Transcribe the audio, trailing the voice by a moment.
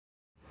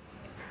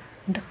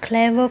The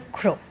Clever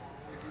Crow.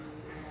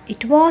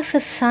 It was a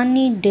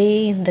sunny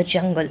day in the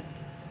jungle.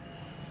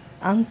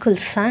 Uncle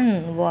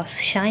Sun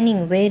was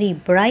shining very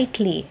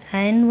brightly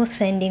and was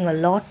sending a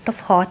lot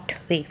of hot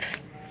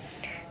waves.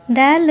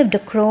 There lived a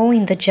crow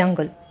in the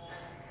jungle.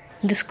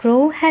 This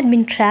crow had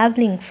been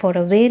traveling for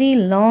a very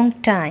long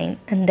time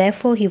and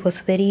therefore he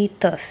was very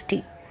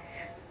thirsty.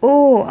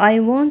 "Oh, I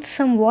want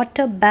some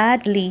water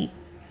badly."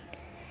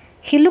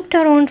 He looked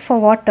around for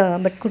water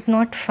but could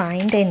not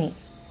find any.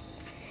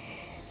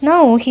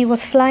 Now he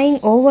was flying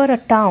over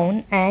a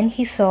town and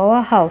he saw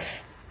a house.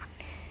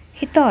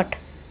 He thought,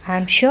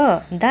 "I'm sure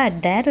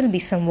that there will be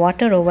some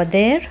water over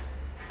there."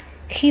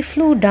 He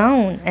flew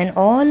down and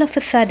all of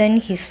a sudden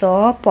he saw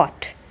a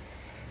pot.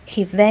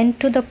 He went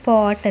to the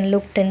pot and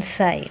looked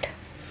inside.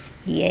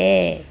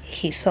 Yeah,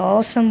 he saw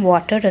some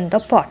water in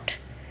the pot.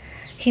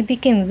 He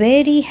became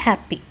very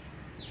happy.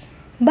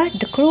 But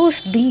the crow's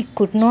beak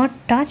could not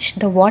touch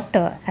the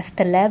water as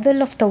the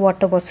level of the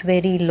water was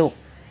very low.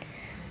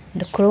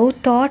 The crow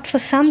thought for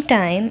some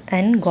time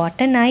and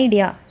got an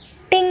idea.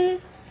 Ting!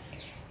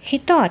 He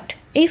thought,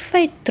 if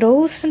I throw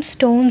some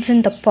stones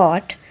in the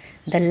pot,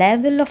 the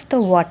level of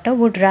the water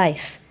would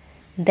rise.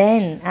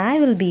 Then I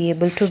will be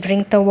able to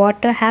drink the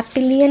water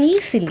happily and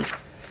easily.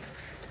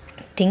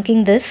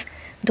 Thinking this,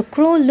 the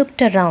crow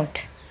looked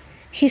around.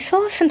 He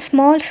saw some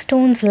small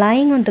stones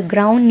lying on the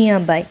ground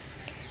nearby.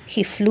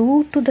 He flew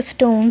to the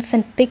stones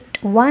and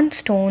picked one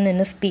stone in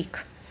his beak.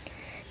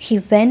 He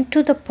went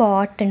to the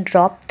pot and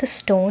dropped the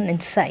stone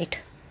inside.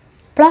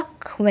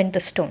 Pluck went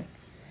the stone.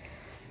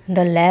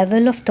 The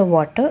level of the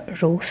water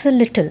rose a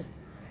little,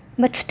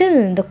 but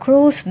still the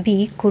crow's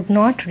beak could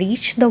not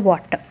reach the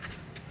water.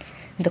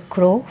 The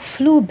crow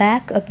flew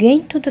back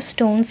again to the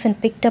stones and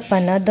picked up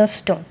another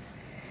stone.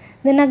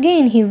 Then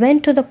again he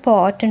went to the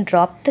pot and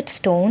dropped the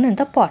stone in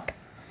the pot.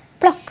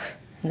 Pluck!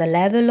 The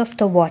level of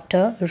the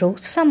water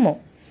rose some more.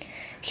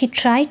 He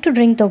tried to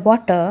drink the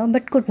water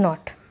but could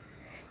not.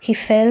 He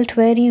felt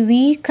very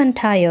weak and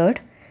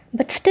tired,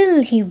 but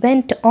still he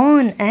went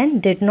on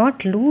and did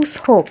not lose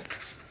hope.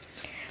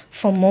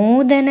 For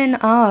more than an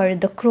hour,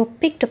 the crow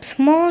picked up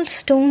small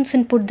stones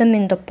and put them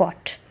in the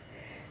pot.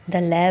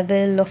 The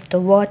level of the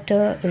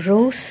water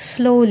rose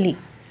slowly.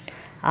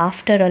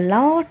 After a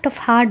lot of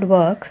hard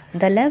work,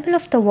 the level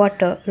of the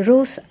water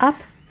rose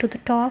up to the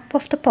top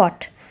of the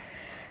pot.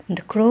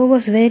 The crow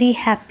was very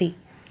happy.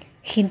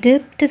 He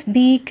dipped his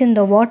beak in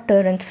the water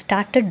and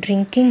started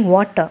drinking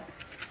water.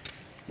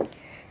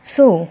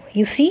 So,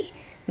 you see,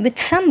 with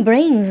some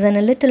brains and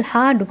a little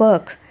hard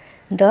work,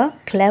 the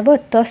clever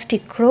thirsty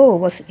crow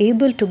was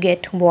able to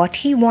get what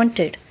he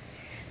wanted.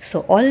 So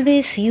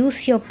always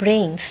use your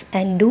brains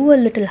and do a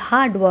little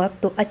hard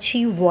work to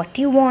achieve what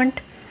you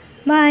want.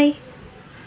 Bye.